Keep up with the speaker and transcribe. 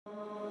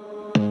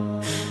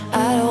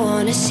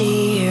wanna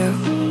see you.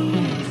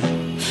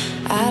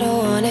 I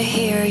don't wanna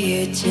hear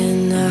you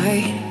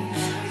tonight.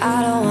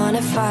 I don't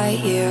wanna fight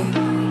you.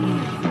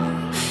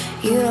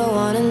 You don't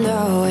wanna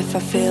know if I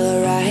feel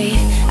alright.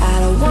 I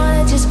don't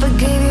wanna just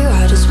forgive you,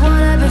 I just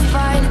wanna be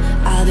fine.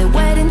 I'll be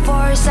waiting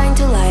for a sign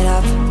to light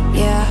up,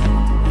 yeah.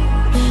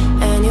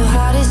 And your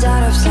heart is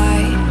out of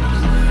sight.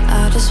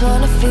 I just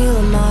wanna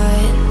feel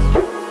mine.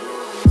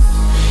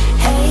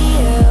 Hey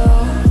you,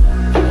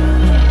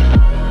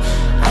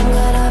 I'm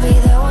gonna be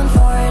the one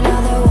for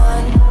another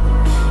one.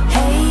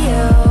 Hey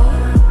you,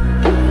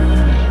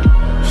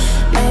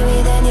 maybe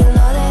then you'll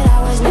know that I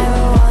was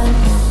never one.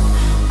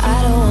 I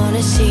don't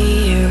wanna see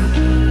you,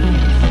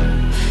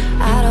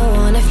 I don't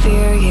wanna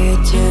fear you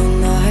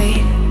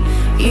tonight.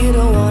 You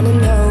don't wanna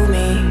know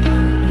me,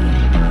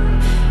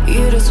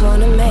 you just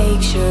wanna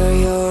make sure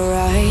you're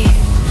right.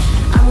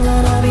 I'm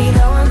gonna be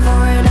the one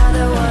for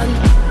another one.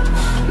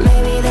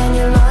 Maybe then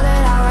you'll know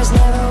that I was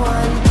never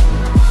one.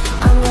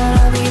 I'm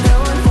gonna be the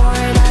one for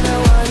another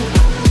one.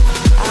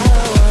 I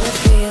don't wanna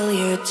feel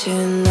you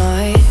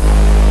tonight.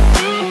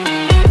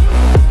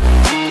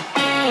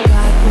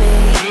 Got me.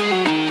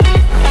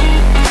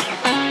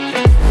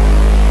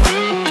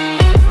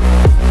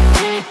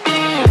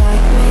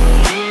 Got me.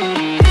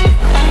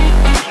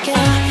 Can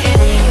I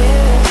feel you?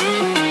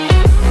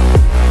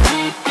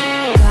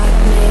 Got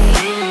me.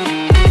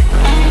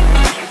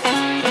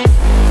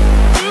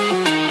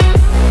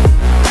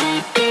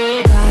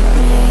 Got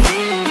me.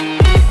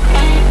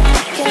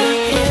 Can I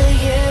feel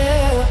you?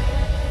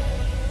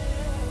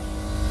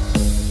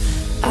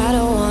 I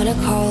don't wanna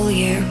call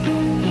you.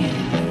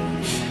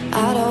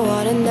 I don't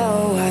wanna know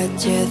what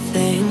you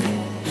think.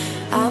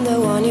 I'm the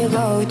one you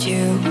go to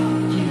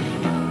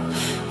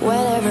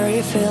whenever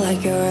you feel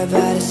like you're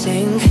about to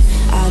sink.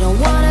 I don't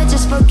wanna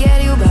just forget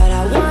you, but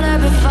I wanna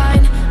be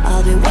fine.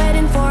 I'll be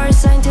waiting for a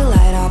sign to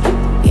light up,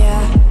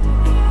 yeah.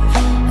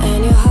 And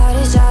your heart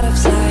is out of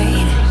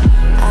sight.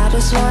 I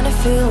just wanna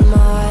feel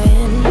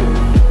mine.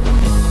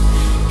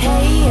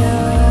 Hey you,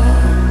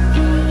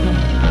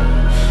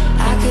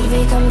 I could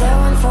become the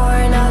one for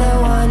another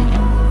one.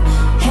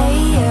 Hey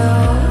you,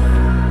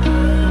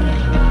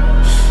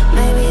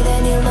 maybe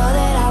then you'll know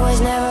that I was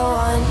never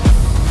one.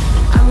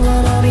 I'm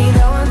gonna be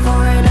the one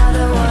for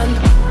another one.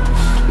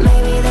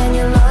 Maybe then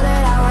you'll know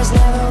that I was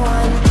never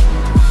one.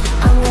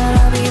 I'm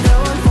gonna be the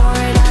one for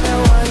another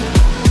one.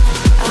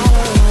 I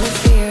don't wanna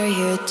fear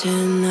you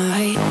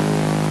tonight.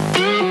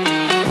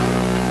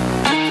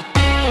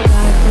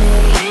 Got me.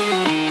 Got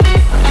me.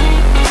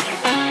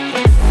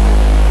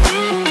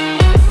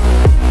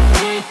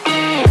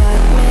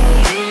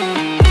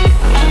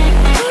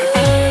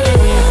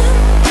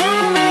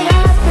 Got me,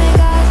 got me,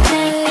 got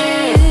me.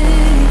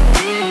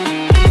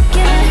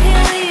 Can I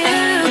hear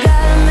you?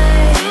 Got me.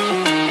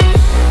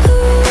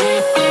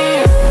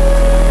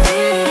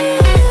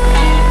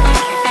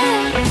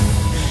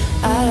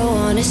 I don't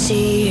wanna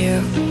see you.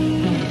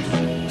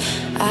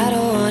 I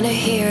don't wanna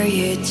hear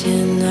you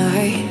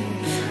tonight.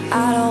 I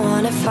don't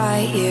wanna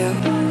fight you.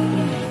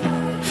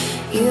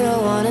 You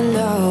don't wanna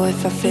know if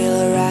I feel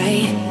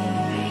alright.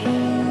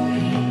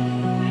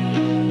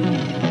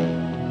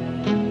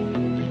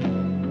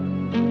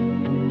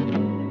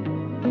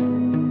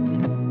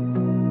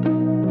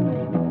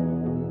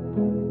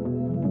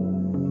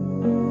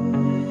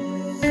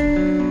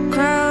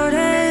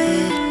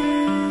 Crowded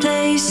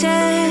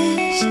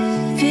places,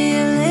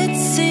 feel it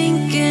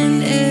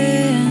sinking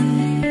in.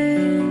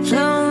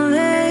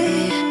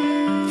 Lonely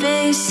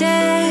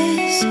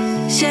faces,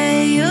 say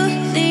you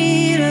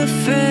need a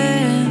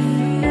friend.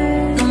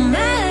 No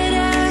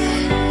matter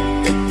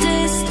the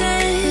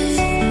distance,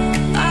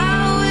 I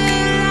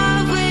will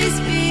always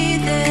be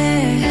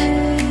there.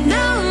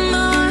 No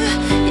more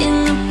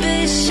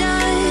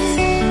inhibition,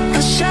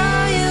 I'll show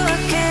you I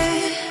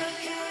care.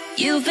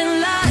 You've been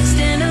lost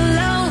and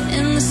alone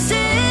in the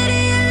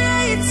city of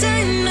lights, I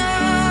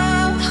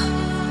know.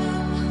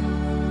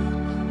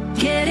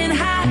 Getting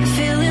hot,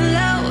 feeling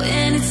low,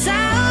 and it's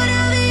out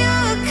of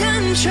your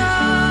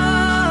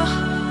control.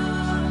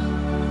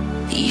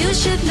 You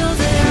should know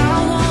that I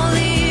won't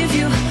leave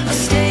you.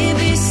 I'll stay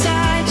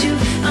beside you.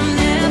 I'm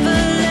never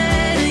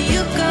letting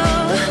you go.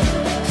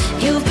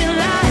 You've been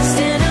lost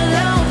and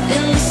alone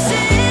in the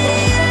city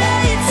of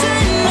lights, I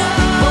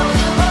know.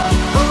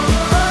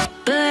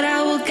 But I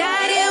will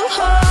guide you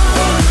home.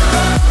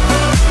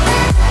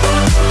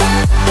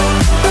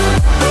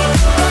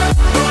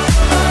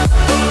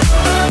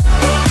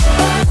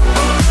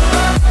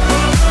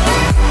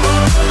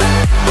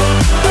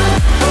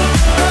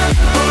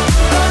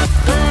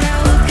 But I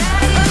will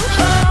guide you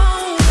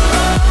home.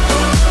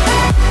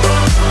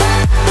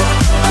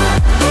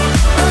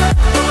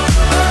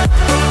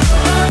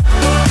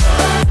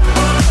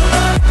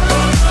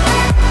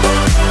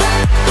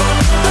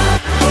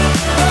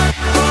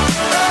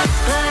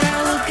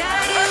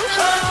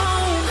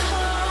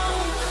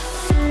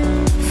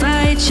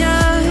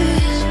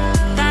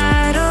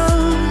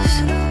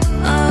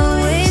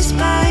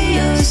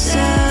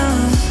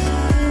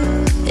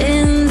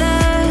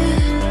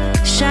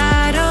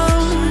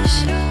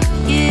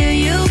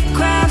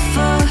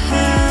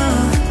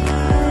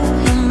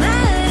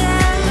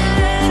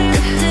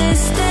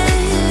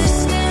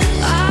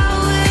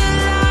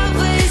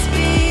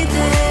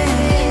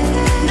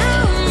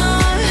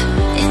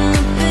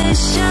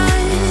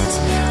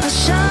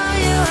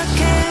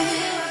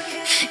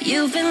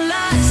 You've been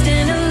lost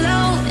and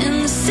alone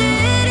in the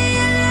city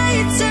of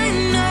lights. I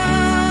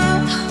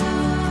know,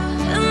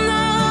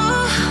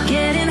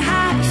 getting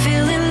high,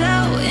 feeling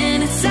low,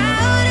 and it's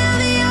out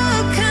of your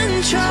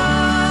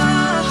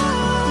control.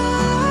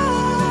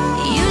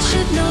 You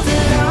should know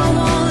that I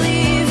won't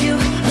leave you.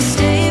 I'll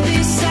stay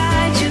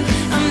beside you.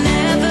 I'm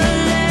never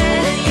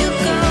letting you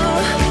go.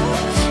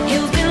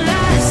 You've been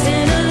lost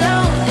and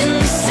alone in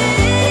the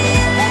city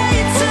of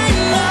lights. I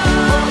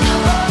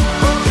know,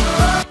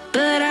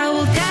 but I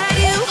will guide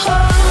you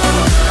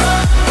home.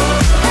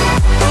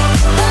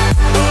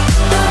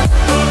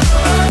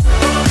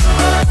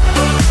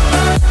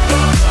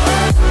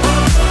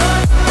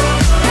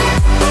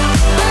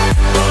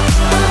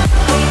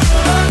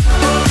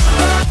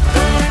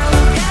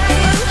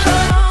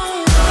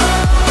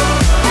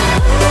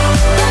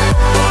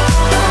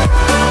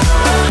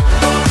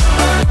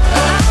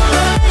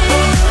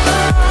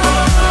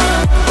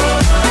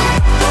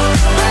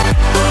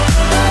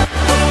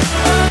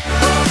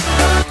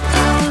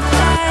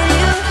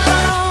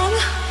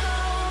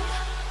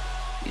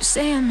 You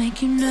say I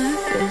make you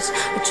nervous,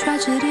 a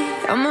tragedy,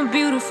 I'm a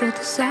beautiful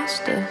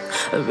disaster,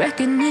 a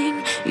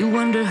reckoning. You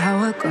wonder how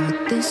I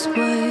got this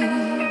way.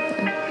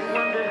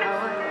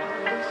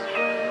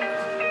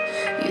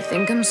 You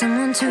think I'm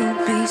someone to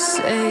be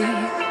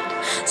saved,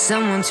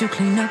 someone to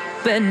clean up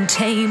and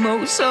tame.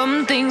 Oh,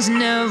 some things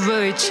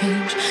never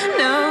change,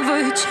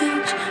 never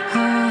change.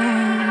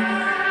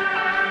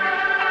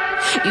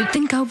 You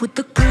think I would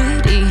look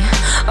pretty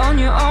on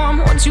your arm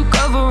once you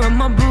cover up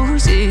my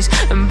bruises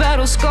and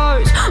battle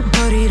scars,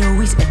 but it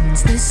always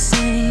ends the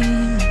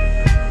same.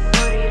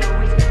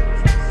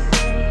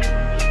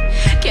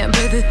 Can't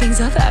bear the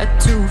things I've had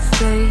to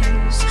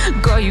face,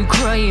 got you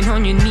crying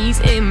on your knees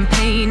in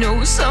pain.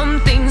 Oh, some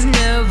things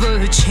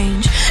never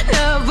change,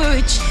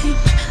 never change.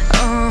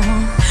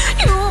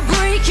 You'll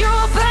break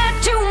your back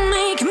to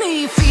make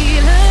me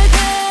feel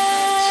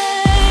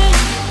again.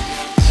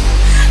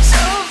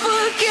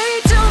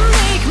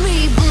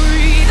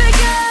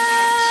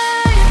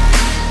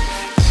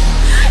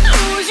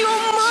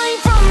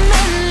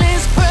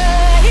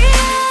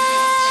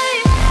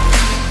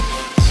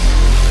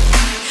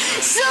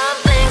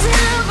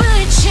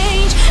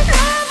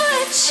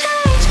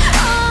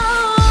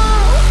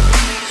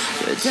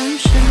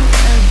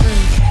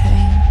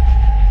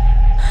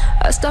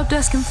 I stopped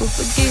asking for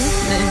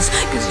forgiveness,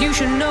 cause you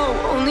should know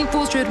only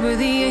fools tread where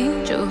the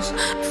angels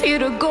fear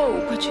to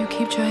go, but you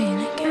keep trying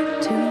to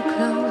get too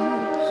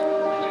close.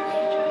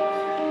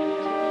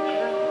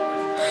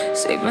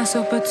 Save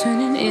myself by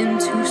turning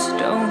into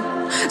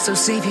stone, so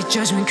save your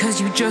judgment cause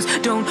you just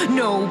don't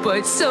know.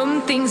 But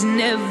some things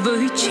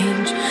never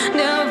change,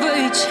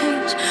 never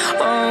change.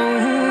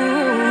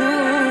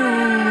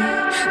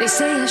 They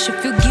say I should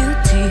feel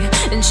guilty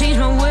and change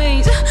my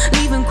ways,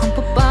 leaving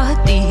crumpled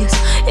bodies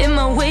in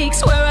my wake.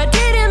 Swear I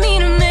didn't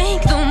mean to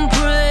make them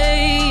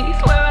break,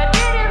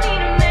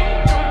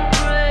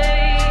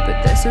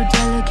 but they're so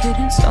delicate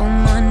and so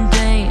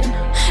mundane,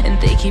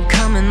 and they keep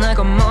coming like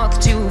a moth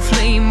to a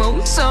flame.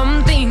 Oh,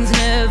 some things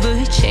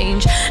never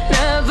change,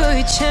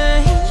 never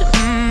change.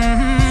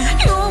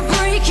 You'll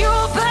break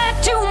your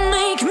back to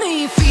make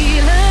me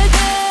feel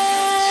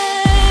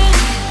again.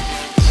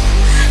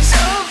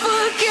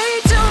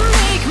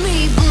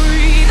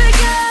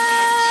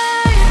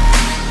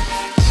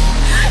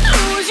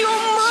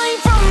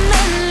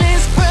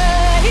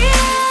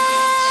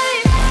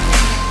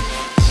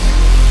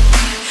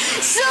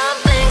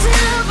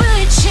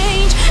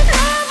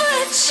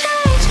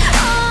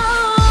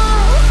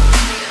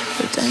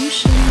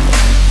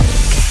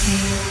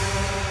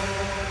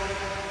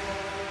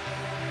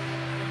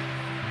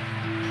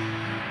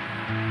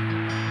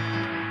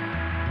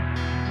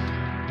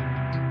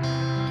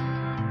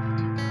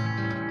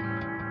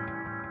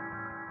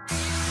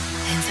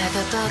 Inside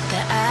the book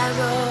that I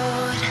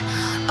wrote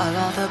are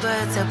all the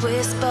words that we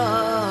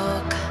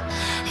spoke,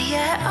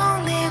 yet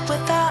only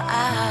with our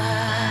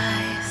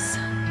eyes.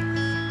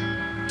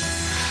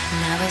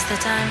 Now is the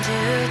time to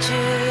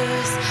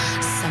choose.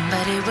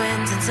 Somebody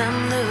wins and some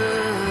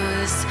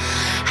lose.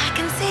 I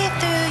can see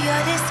through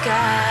your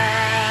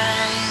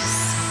disguise.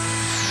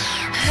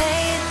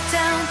 Lay it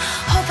down,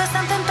 hope for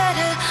something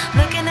better.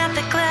 Looking at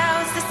the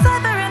clouds, the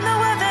cyber and the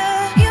weather.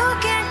 You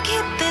can't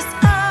keep this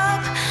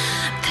up.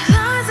 The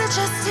lines are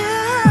just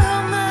too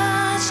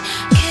much.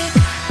 Kick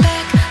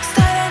back,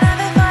 start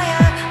another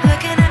fire.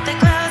 Looking at the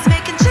clouds,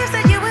 making shapes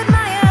that you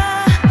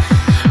admire.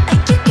 And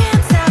you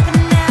can't stop it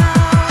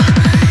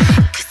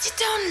now, cause you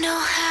don't know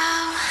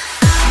how.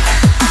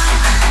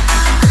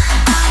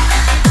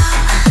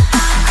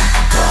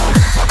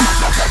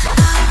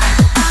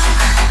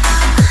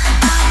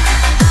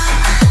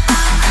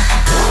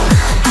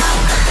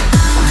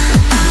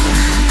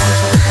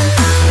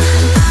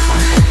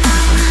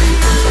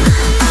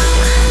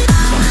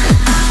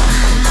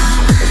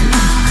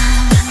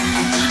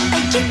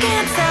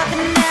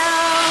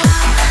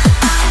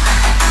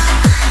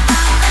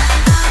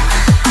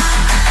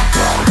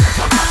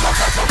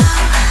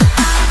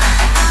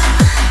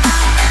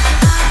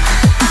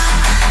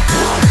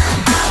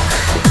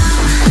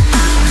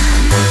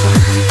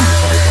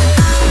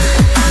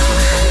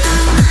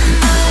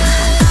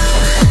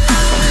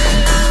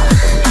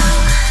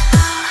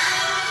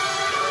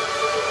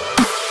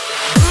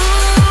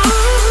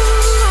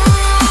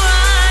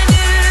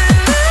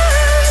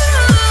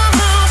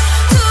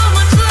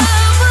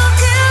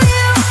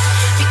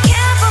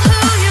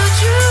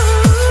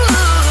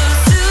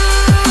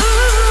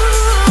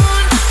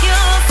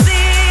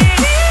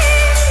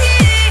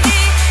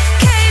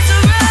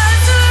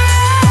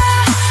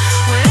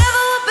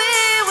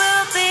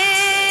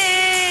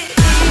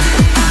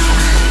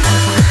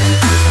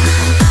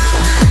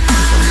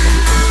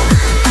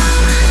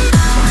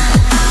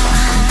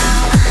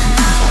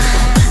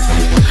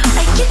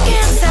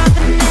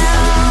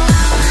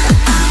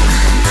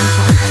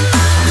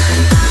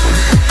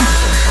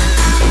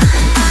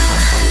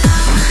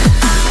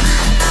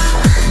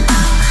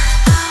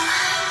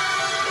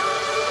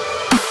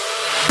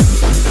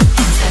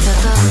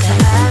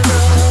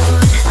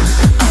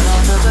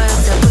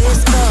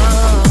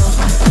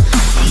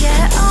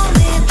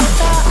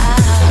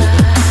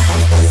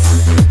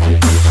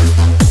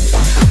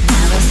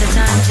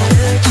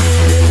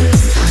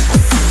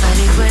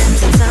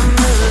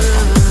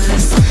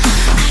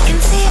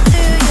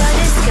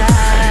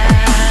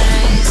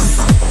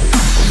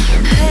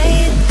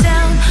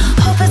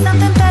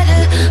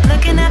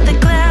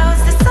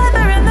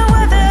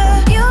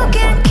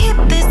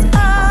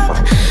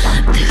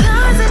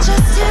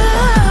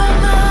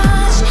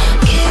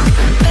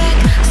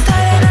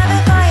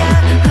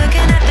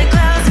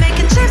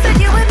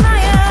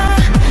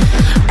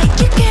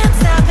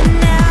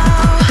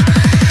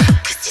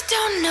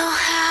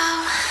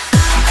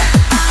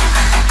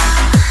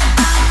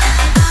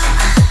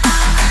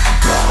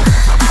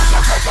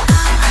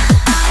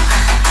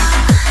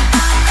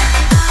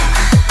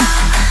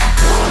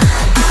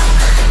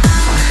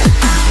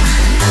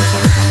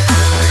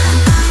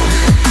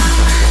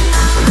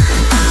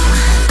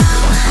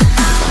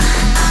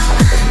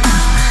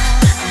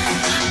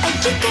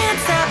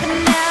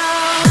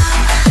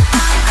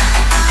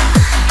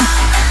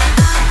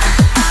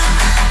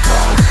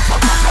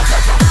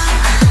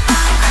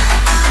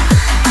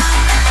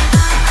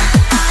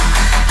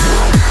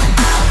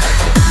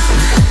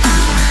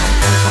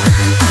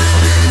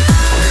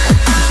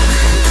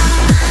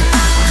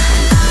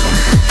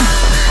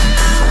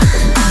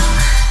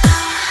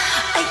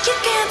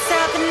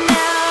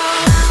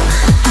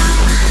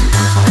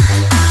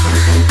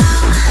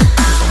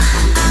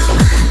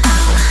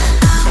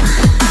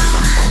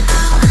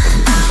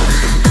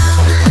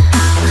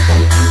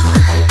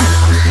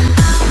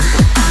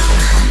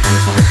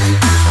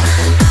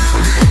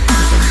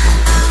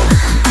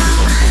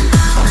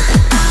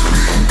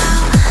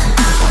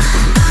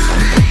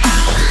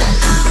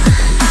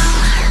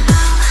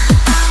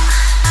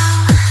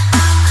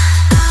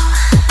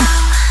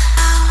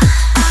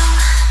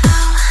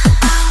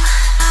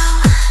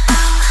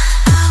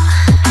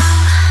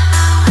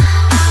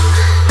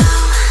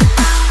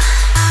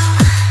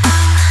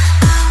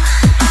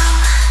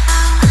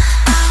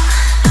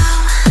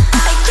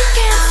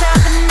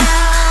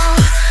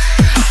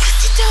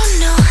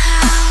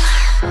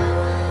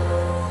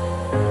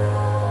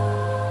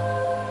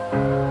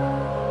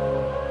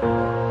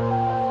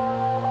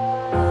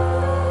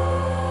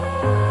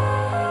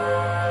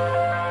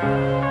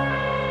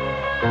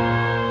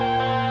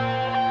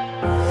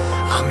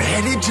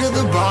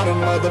 the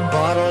bottom of the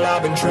bottle,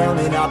 I've been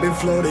drowning, I've been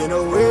floating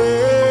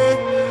away.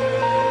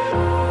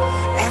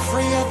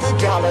 Every other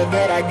dollar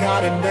that I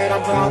got in bed, I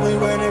probably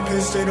went and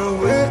pissed it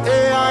away.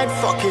 I ain't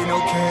fucking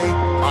okay,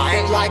 I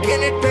ain't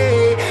liking it,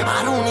 babe.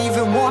 I don't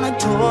even wanna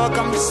talk,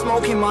 I'm just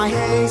smoking my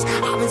haze.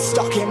 I've been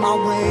stuck in my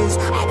ways,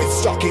 I've been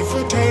stuck in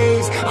for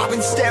days. I've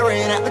been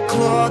staring at the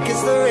clock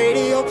as the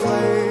radio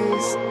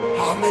plays.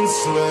 I'm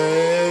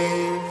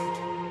enslaved.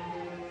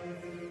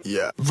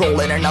 Yeah,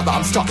 rolling another,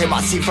 I'm stuck in my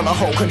seat for the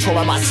whole control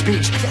of my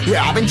speech.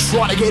 Yeah, I've been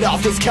trying to get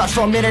off this couch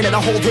for a minute and a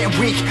whole damn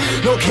week.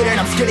 No kidding,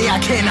 I'm skinny, I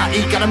cannot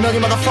eat. Got a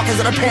million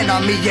motherfuckers that depend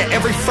on me. Yeah,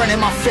 every friend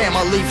in my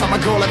family, from a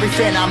girl, every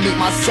fan I meet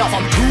myself.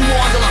 I'm too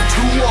on till I'm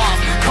too off.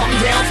 Come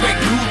down to make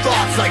new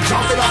thoughts, like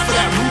jumping off of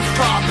that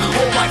rooftop.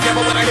 Whole life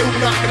never when I do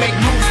nothing to make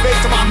moves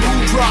based on my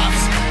mood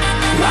drops.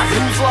 Like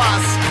who's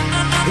lost?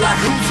 Like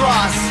who's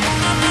lost?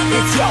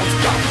 It's yo,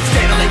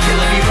 steadily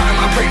killing me, running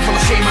my brain full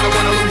of shame. I don't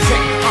wanna lose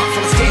it.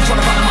 Full of stage, trying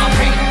to run my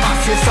pain.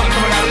 I see the sun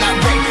coming out of that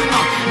rain.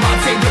 My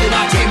day really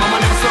not tame. I'ma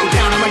never slow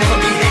down. I'ma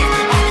never behave.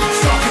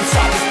 Stuck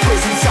inside this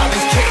prison, inside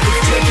this cage,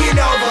 it's taking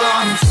over.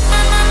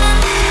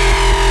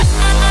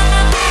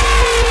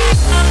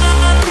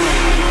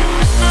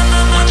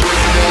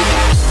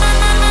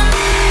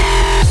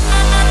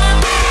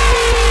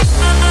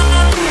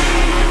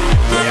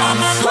 Yeah,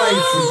 I'm a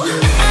slave for you.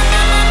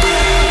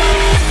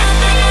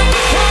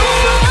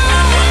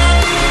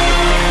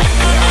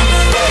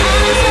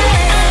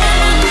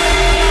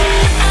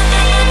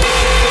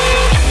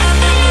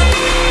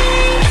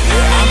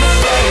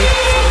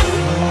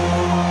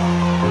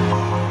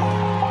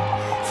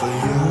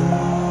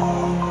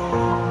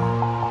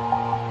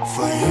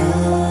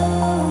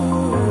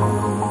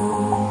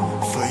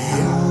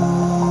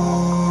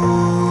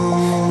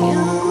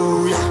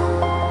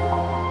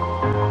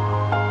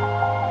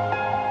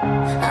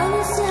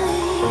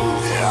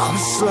 I'm a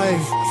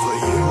slave for